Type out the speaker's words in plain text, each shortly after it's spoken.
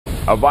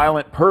A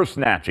violent purse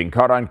snatching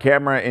caught on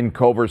camera in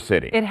Culver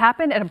City. It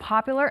happened at a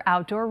popular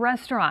outdoor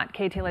restaurant.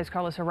 KTLA's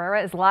Carlos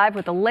Herrera is live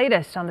with the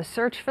latest on the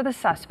search for the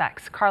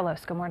suspects.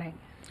 Carlos, good morning.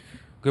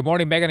 Good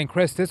morning, Megan and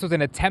Chris. This was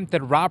an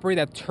attempted robbery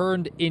that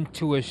turned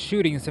into a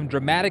shooting. Some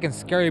dramatic and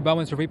scary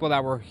moments for people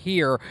that were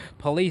here.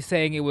 Police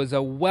saying it was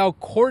a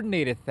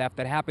well-coordinated theft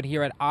that happened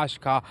here at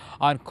Oshkosh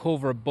on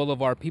Culver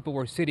Boulevard. People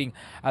were sitting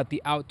at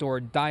the outdoor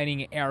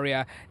dining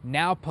area.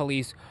 Now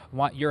police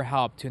want your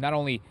help to not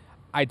only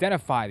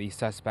identify these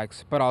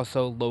suspects, but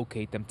also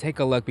locate them. Take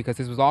a look, because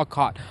this was all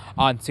caught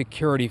on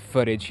security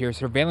footage here.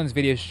 Surveillance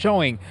video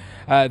showing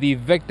the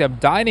victim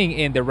dining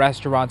in the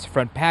restaurant's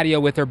front patio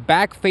with her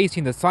back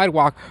facing the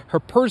sidewalk. Her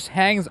purse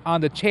hangs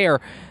on the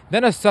chair.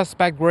 Then a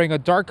suspect wearing a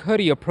dark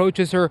hoodie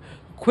approaches her,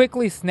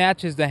 quickly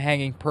snatches the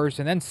hanging purse,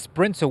 and then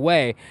sprints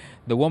away.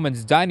 The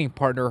woman's dining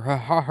partner,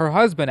 her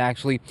husband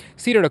actually,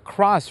 seated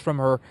across from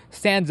her,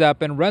 stands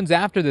up and runs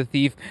after the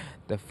thief.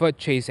 The foot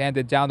chase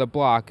ended down the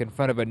block in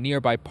front of a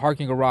nearby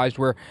parking garage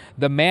where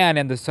the man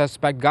and the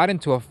suspect got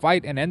into a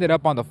fight and ended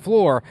up on the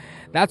floor.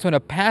 That's when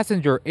a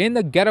passenger in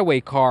the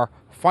getaway car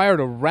fired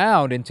a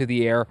round into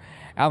the air.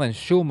 Alan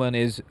Schulman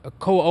is a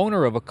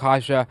co-owner of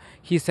Akasha.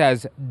 He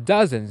says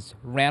dozens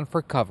ran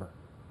for cover.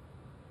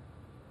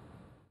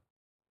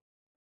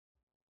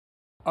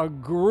 A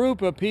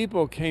group of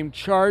people came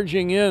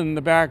charging in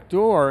the back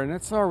door, and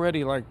it's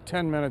already like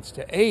 10 minutes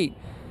to 8.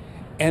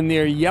 And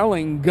they're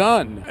yelling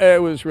gun. It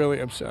was really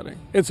upsetting.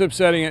 It's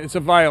upsetting. It's a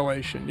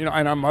violation. You know,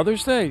 and on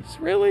Mother's Day,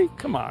 really?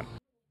 Come on.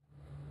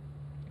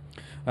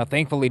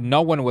 Thankfully,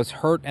 no one was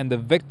hurt, and the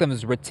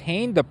victims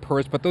retained the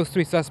purse. But those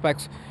three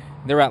suspects,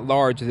 they're at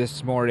large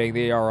this morning.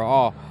 They are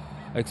all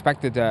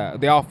expected to,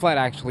 they all fled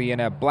actually in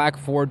a black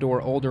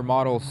four-door older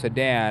model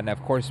sedan.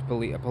 Of course,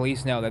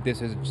 police know that this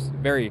is just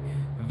very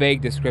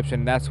vague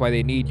description. That's why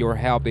they need your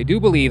help. They do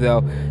believe,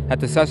 though,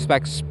 that the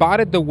suspect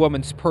spotted the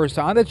woman's purse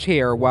on the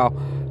chair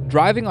while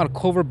driving on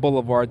Culver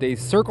Boulevard. They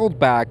circled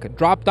back,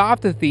 dropped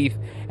off the thief,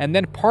 and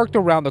then parked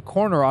around the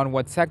corner on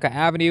Watseka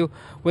Avenue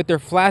with their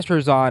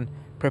flashers on,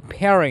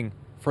 preparing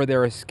for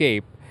their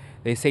escape.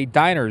 They say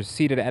diners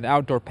seated at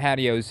outdoor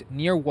patios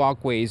near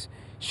walkways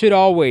should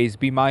always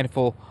be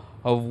mindful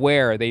of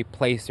where they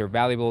place their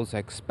valuables,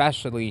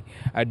 especially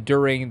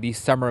during the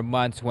summer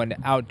months when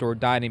outdoor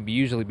dining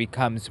usually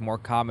becomes more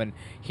common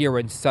here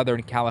in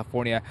Southern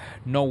California.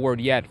 No word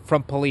yet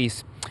from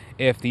police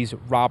if these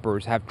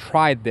robbers have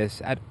tried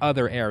this at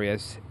other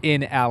areas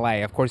in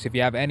LA. Of course, if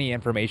you have any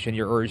information,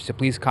 you're urged to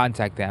please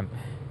contact them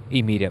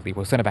immediately.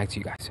 We'll send it back to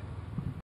you guys.